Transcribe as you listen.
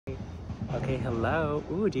Okay, hello.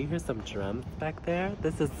 Ooh, do you hear some drums back there?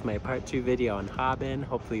 This is my part 2 video on Haben.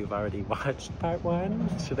 Hopefully you've already watched part 1.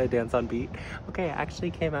 Should I dance on beat? Okay, I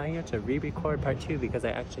actually came out here to re-record part 2 because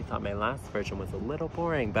I actually thought my last version was a little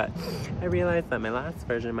boring, but I realized that my last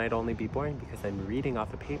version might only be boring because I'm reading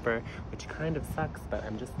off a paper, which kind of sucks, but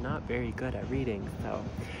I'm just not very good at reading. So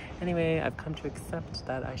anyway, I've come to accept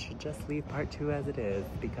that I should just leave part 2 as it is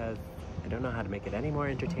because I don't know how to make it any more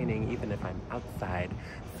entertaining even if I'm outside.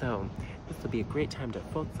 So this will be a great time to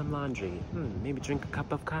fold some laundry. Maybe drink a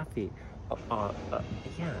cup of coffee.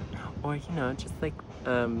 Yeah, or just like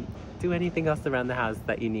do anything else around the house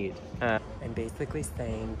that you need. I'm basically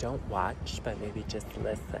saying don't watch, but maybe just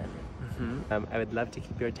listen. I would love to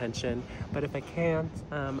keep your attention, but if I can't,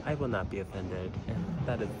 I will not be offended. And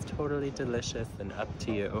that is totally delicious and up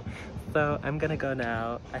to you. So I'm gonna go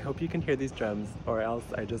now. I hope you can hear these drums, or else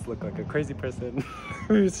I just look like a crazy person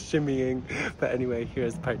who's shimmying. But anyway,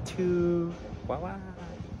 here's part 2. Wah-wah.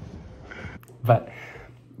 But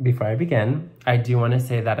before I begin, I do want to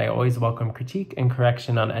say that I always welcome critique and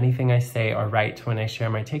correction on anything I say or write when I share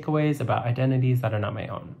my takeaways about identities that are not my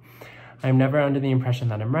own. I'm never under the impression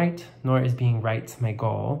that I'm right, nor is being right my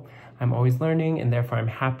goal. I'm always learning, and therefore I'm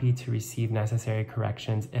happy to receive necessary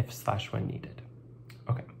corrections if/when needed.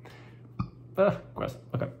 Okay. Gross.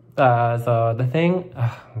 Okay. So the thing,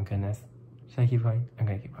 oh goodness. Should I keep going? I'm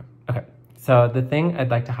gonna keep going. Okay. So the thing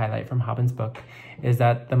I'd like to highlight from Haben's book is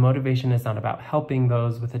that the motivation is not about helping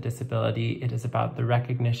those with a disability. It is about the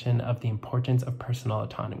recognition of the importance of personal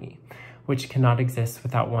autonomy, which cannot exist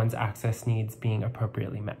without one's access needs being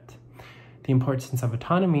appropriately met. The importance of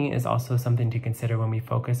autonomy is also something to consider when we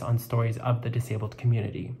focus on stories of the disabled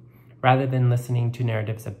community. Rather than listening to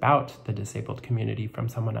narratives about the disabled community from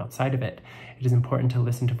someone outside of it, it is important to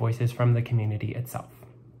listen to voices from the community itself.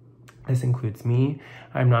 This includes me.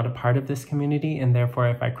 I'm not a part of this community, and therefore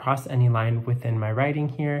if I cross any line within my writing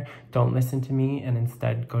here, don't listen to me and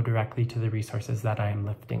instead go directly to the resources that I am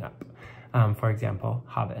lifting up. For example,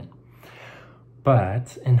 Haben.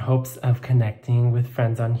 But in hopes of connecting with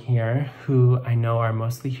friends on here who I know are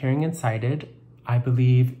mostly hearing and sighted, I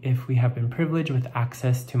believe if we have been privileged with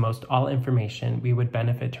access to most all information, we would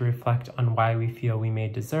benefit to reflect on why we feel we may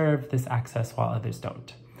deserve this access while others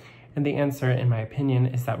don't. And the answer, in my opinion,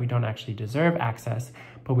 is that we don't actually deserve access,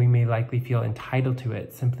 but we may likely feel entitled to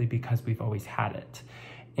it simply because we've always had it.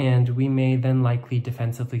 And we may then likely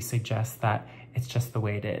defensively suggest that it's just the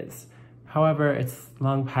way it is. However, it's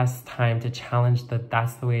long past time to challenge that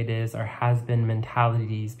that's the way it is or has been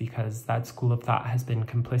mentalities, because that school of thought has been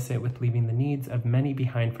complicit with leaving the needs of many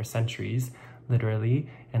behind for centuries, literally,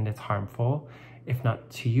 and it's harmful, if not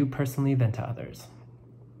to you personally, then to others.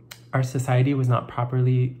 Our society was not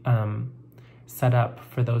properly set up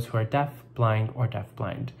for those who are deaf, blind, or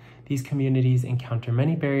deafblind. These communities encounter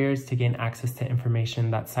many barriers to gain access to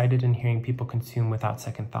information that sighted and hearing people consume without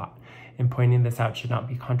second thought, and pointing this out should not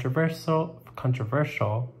be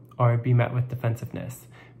controversial or be met with defensiveness,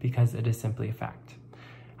 because it is simply a fact.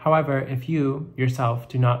 However, if you, yourself,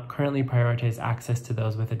 do not currently prioritize access to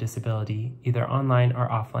those with a disability, either online or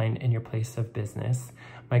offline in your place of business,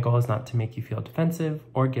 my goal is not to make you feel defensive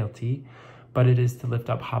or guilty, but it is to lift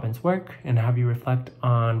up Haben's work and have you reflect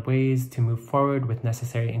on ways to move forward with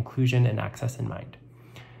necessary inclusion and access in mind.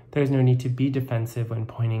 There is no need to be defensive when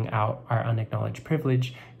pointing out our unacknowledged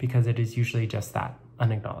privilege, because it is usually just that,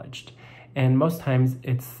 unacknowledged. And most times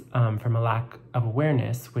it's from a lack of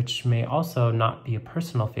awareness, which may also not be a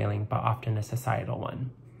personal failing, but often a societal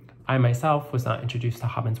one. I myself was not introduced to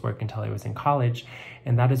Haben's work until I was in college,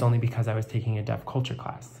 and that is only because I was taking a deaf culture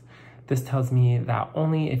class. This tells me that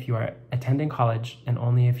only if you are attending college and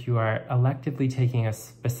only if you are electively taking a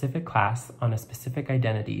specific class on a specific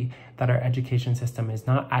identity, that our education system is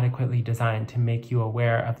not adequately designed to make you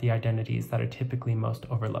aware of the identities that are typically most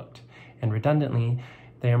overlooked. And redundantly,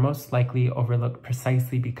 they are most likely overlooked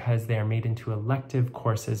precisely because they are made into elective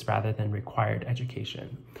courses rather than required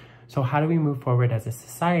education. So how do we move forward as a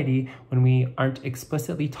society when we aren't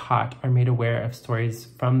explicitly taught or made aware of stories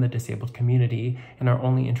from the disabled community and are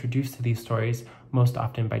only introduced to these stories most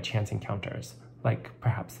often by chance encounters, like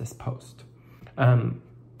perhaps this post?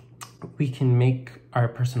 We can make our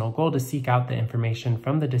personal goal to seek out the information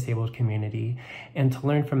from the disabled community and to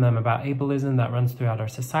learn from them about ableism that runs throughout our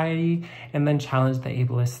society, and then challenge the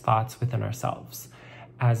ableist thoughts within ourselves,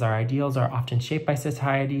 as our ideals are often shaped by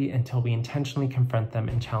society until we intentionally confront them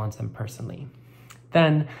and challenge them personally.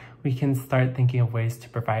 Then we can start thinking of ways to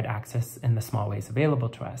provide access in the small ways available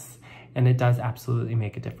to us, and it does absolutely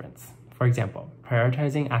make a difference. For example,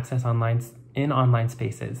 prioritizing access in online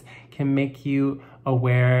spaces can make you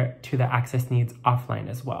aware to the access needs offline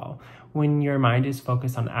as well, When your mind is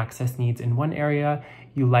focused on access needs in one area,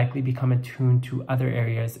 you likely become attuned to other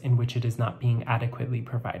areas in which it is not being adequately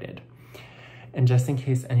provided. And just in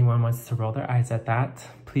case anyone wants to roll their eyes at that,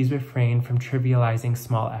 please refrain from trivializing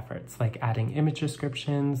small efforts like adding image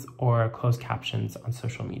descriptions or closed captions on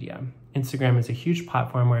social media. Instagram is a huge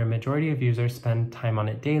platform where a majority of users spend time on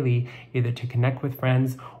it daily, either to connect with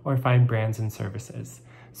friends or find brands and services.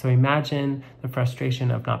 So imagine the frustration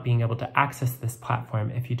of not being able to access this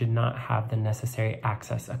platform if you did not have the necessary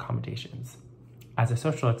access accommodations. As a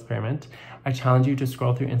social experiment, I challenge you to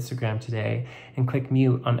scroll through Instagram today and click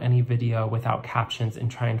mute on any video without captions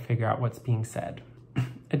and try and figure out what's being said.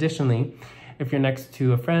 Additionally, if you're next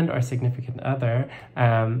to a friend or a significant other,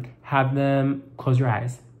 have them close your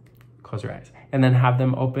eyes, and then have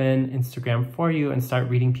them open Instagram for you and start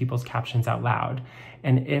reading people's captions out loud.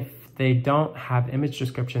 And if they don't have image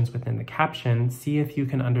descriptions within the caption, see if you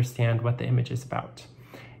can understand what the image is about.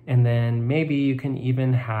 And then maybe you can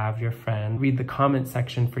even have your friend read the comment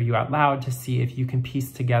section for you out loud to see if you can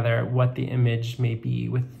piece together what the image may be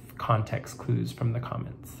with context clues from the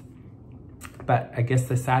comments. But I guess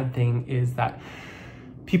the sad thing is that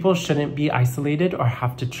people shouldn't be isolated or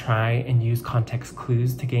have to try and use context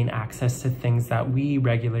clues to gain access to things that we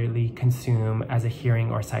regularly consume as a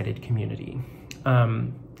hearing or sighted community.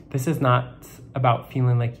 This is not about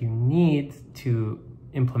feeling like you need to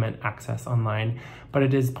implement access online, but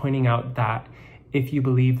it is pointing out that if you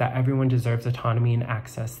believe that everyone deserves autonomy and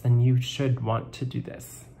access, then you should want to do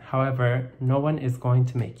this. However, no one is going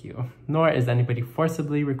to make you, nor is anybody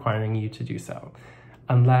forcibly requiring you to do so,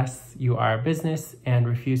 unless you are a business and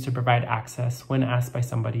refuse to provide access when asked by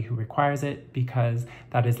somebody who requires it, because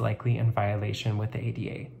that is likely in violation with the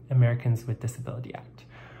ADA, Americans with Disability Act.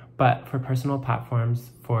 But for personal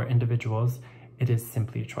platforms, for individuals, it is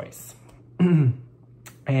simply a choice.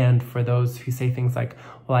 And for those who say things like,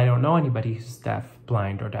 well, I don't know anybody who's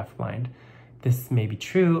deaf-blind or deaf-blind, this may be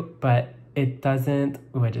true, but it doesn't,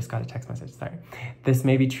 I just got a text message, sorry. This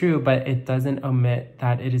may be true, but it doesn't omit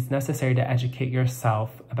that it is necessary to educate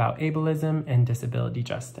yourself about ableism and disability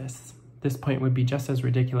justice. This point would be just as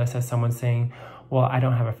ridiculous as someone saying, well, I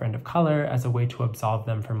don't have a friend of color, as a way to absolve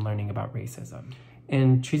them from learning about racism.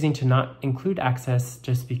 And choosing to not include access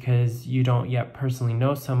just because you don't yet personally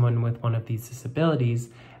know someone with one of these disabilities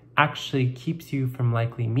actually keeps you from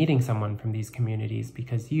likely meeting someone from these communities,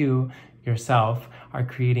 because you yourself are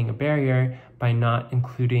creating a barrier by not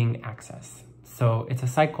including access. So it's a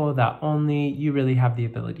cycle that only you really have the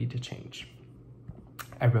ability to change.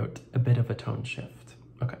 I wrote a bit of a tone shift.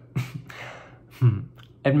 Okay.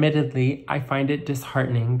 Admittedly, I find it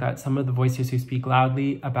disheartening that some of the voices who speak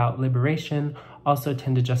loudly about liberation also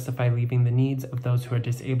tend to justify leaving the needs of those who are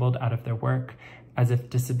disabled out of their work, as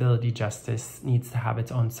if disability justice needs to have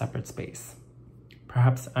its own separate space.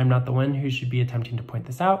 Perhaps I'm not the one who should be attempting to point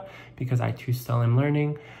this out, because I too still am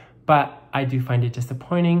learning, but I do find it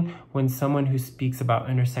disappointing when someone who speaks about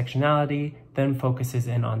intersectionality then focuses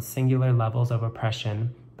in on singular levels of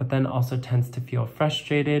oppression, but then also tends to feel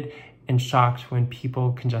frustrated and shocked when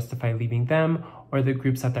people can justify leaving them or the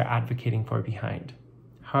groups that they're advocating for behind.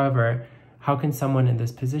 However, how can someone in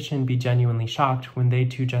this position be genuinely shocked when they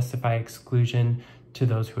too justify exclusion to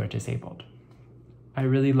those who are disabled? I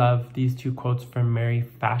really love these two quotes from Mary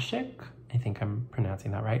Fashik, I think I'm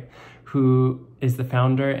pronouncing that right, who is the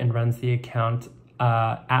founder and runs the account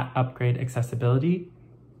at Upgrade Accessibility.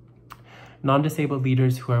 Non-disabled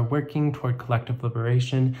leaders who are working toward collective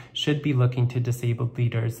liberation should be looking to disabled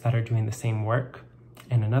leaders that are doing the same work.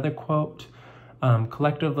 And another quote,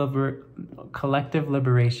 collective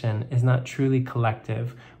liberation is not truly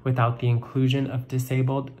collective without the inclusion of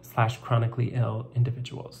disabled/chronically ill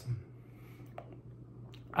individuals.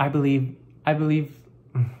 I believe that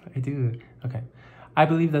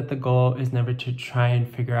the goal is never to try and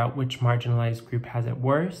figure out which marginalized group has it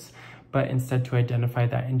worse, but instead to identify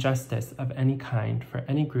that injustice of any kind for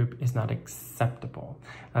any group is not acceptable,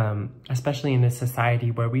 especially in a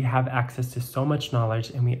society where we have access to so much knowledge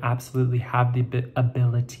and we absolutely have the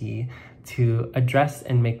ability to address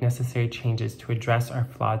and make necessary changes to address our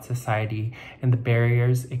flawed society and the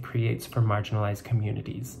barriers it creates for marginalized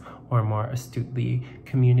communities, or more astutely,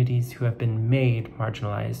 communities who have been made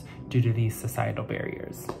marginalized due to these societal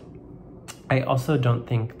barriers. I also don't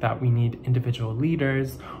think that we need individual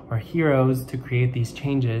leaders or heroes to create these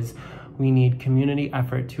changes. We need community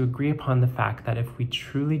effort to agree upon the fact that if we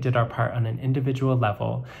truly did our part on an individual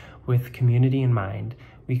level with community in mind,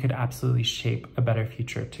 we could absolutely shape a better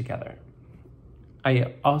future together.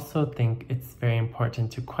 I also think it's very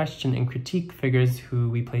important to question and critique figures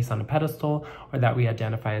who we place on a pedestal or that we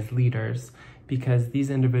identify as leaders, because these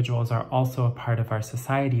individuals are also a part of our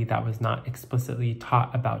society that was not explicitly taught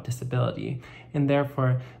about disability. And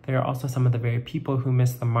therefore, they are also some of the very people who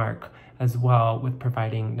miss the mark as well with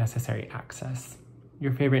providing necessary access.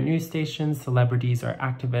 Your favorite news stations, celebrities, or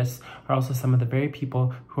activists are also some of the very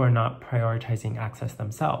people who are not prioritizing access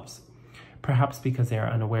themselves, perhaps because they are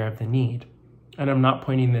unaware of the need. And I'm not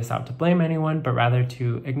pointing this out to blame anyone, but rather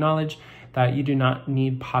to acknowledge that you do not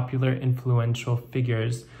need popular, influential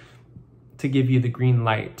figures to give you the green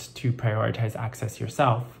light to prioritize access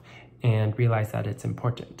yourself and realize that it's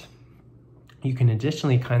important. You can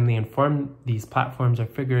additionally kindly inform these platforms or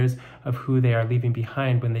figures of who they are leaving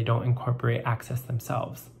behind when they don't incorporate access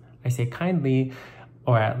themselves. I say kindly,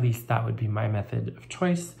 or at least that would be my method of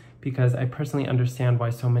choice, because I personally understand why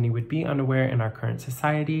so many would be unaware in our current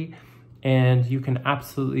society, and you can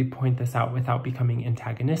absolutely point this out without becoming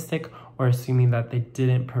antagonistic or assuming that they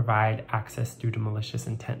didn't provide access due to malicious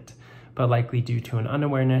intent, but likely due to an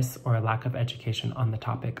unawareness or a lack of education on the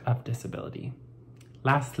topic of disability.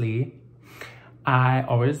 Lastly, I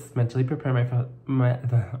always mentally prepare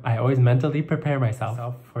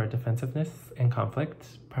myself for defensive and conflict.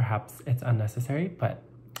 Perhaps it's unnecessary, but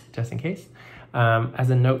just in case. As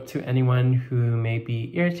a note to anyone who may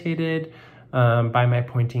be irritated by my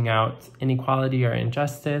pointing out inequality or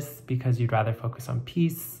injustice because you'd rather focus on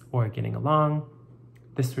peace or getting along,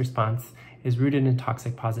 this response is rooted in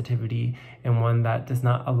toxic positivity and one that does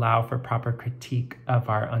not allow for proper critique of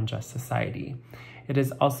our unjust society. It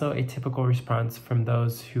is also a typical response from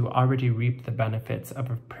those who already reap the benefits of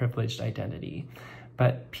a privileged identity.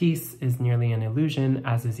 But peace is nearly an illusion,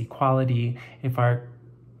 as is equality,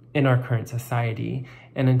 in our current society.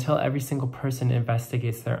 And until every single person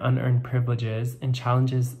investigates their unearned privileges and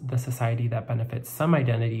challenges the society that benefits some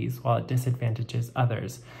identities while it disadvantages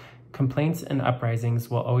others, complaints and uprisings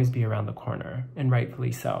will always be around the corner, and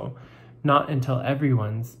rightfully so. Not until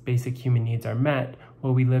everyone's basic human needs are met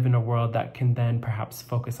will we live in a world that can then perhaps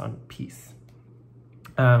focus on peace.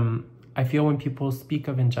 I feel when people speak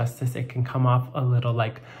of injustice, it can come off a little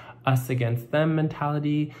like us against them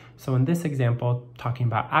mentality. So in this example, talking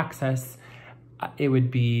about access, it would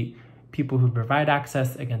be people who provide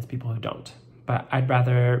access against people who don't. But I'd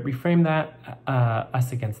rather reframe that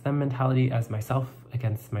us against them mentality as myself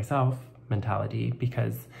against myself mentality,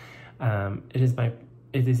 because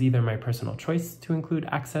it is either my personal choice to include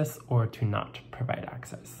access or to not provide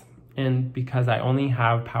access. And because I only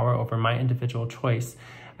have power over my individual choice,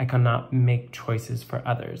 I cannot make choices for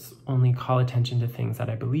others, only call attention to things that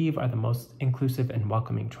I believe are the most inclusive and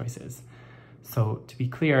welcoming choices. So to be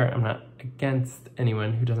clear, I'm not against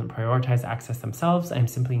anyone who doesn't prioritize access themselves. I'm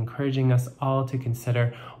simply encouraging us all to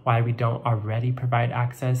consider why we don't already provide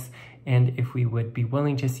access, and if we would be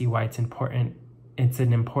willing to see why it's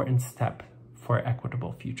an important step for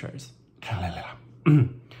equitable futures.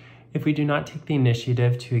 If we do not take the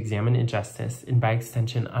initiative to examine injustice, and by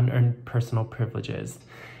extension unearned personal privileges,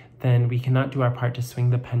 then we cannot do our part to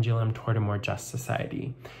swing the pendulum toward a more just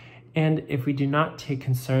society. And if we do not take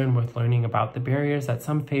concern with learning about the barriers that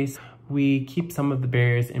some face, we keep some of the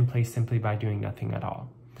barriers in place simply by doing nothing at all.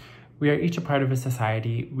 We are each a part of a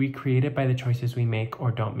society recreated by the choices we make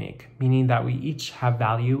or don't make, meaning that we each have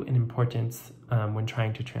value and importance when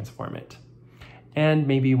trying to transform it. And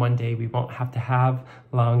maybe one day we won't have to have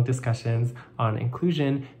long discussions on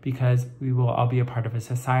inclusion because we will all be a part of a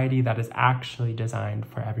society that is actually designed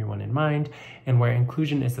for everyone in mind and where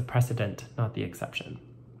inclusion is the precedent, not the exception.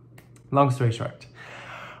 Long story short,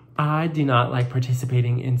 I do not like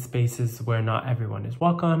participating in spaces where not everyone is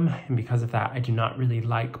welcome, and because of that, I do not really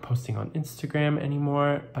like posting on Instagram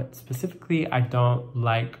anymore, but specifically, I don't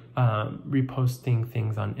like reposting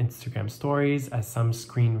things on Instagram stories, as some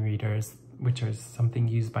screen readers, which is something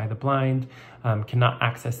used by the blind, cannot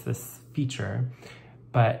access this feature.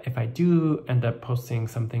 But if I do end up posting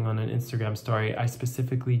something on an Instagram story, I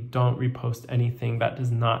specifically don't repost anything that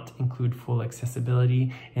does not include full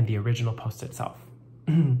accessibility in the original post itself.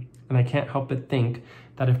 And I can't help but think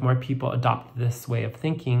that if more people adopt this way of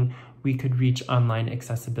thinking, we could reach online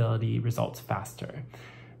accessibility results faster.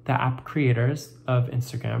 The app creators of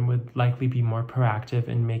Instagram would likely be more proactive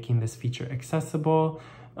in making this feature accessible,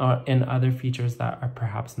 and other features that are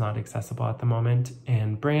perhaps not accessible at the moment,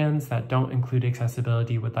 and brands that don't include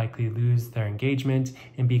accessibility would likely lose their engagement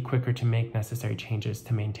and be quicker to make necessary changes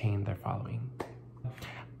to maintain their following.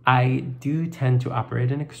 I do tend to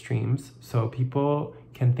operate in extremes, so people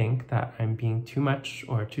can think that I'm being too much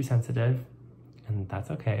or too sensitive, and that's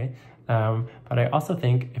okay. But I also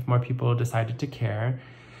think if more people decided to care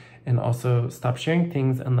and also stop sharing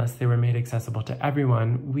things unless they were made accessible to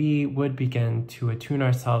everyone, we would begin to attune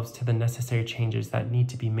ourselves to the necessary changes that need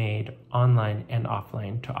to be made online and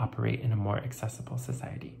offline to operate in a more accessible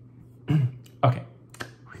society. Okay.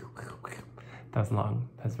 That was long.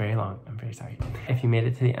 That was very long. I'm very sorry. If you made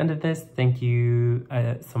it to the end of this, thank you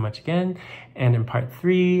so much again. And in part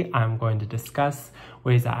 3, I'm going to discuss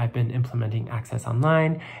ways that I've been implementing Access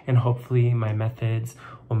Online, and hopefully my methods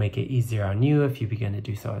will make it easier on you if you begin to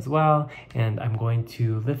do so as well. And I'm going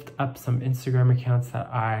to lift up some Instagram accounts that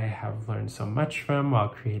I have learned so much from while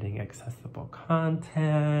creating accessible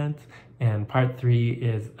content. And part 3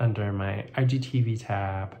 is under my IGTV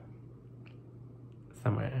tab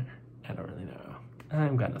somewhere. I don't really know.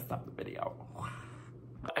 I'm gonna stop the video.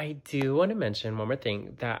 I do want to mention one more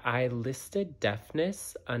thing, that I listed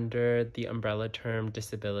deafness under the umbrella term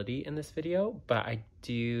disability in this video, but I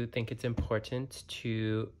do think it's important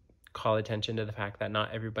to call attention to the fact that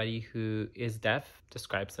not everybody who is deaf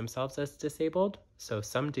describes themselves as disabled. So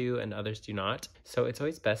some do and others do not. So it's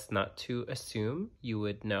always best not to assume you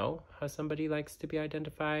would know how somebody likes to be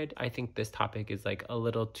identified. I think this topic is like a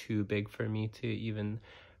little too big for me to even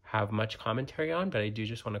have much commentary on, but I do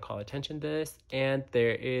just want to call attention to this. And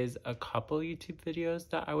there is a couple YouTube videos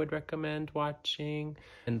that I would recommend watching,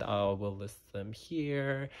 and I will list them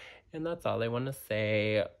here. And that's all I want to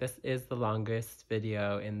say. This is the longest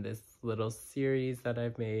video in this little series that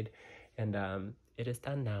I've made, and it is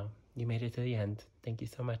done now. You made it to the end. Thank you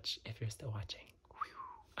so much if you're still watching.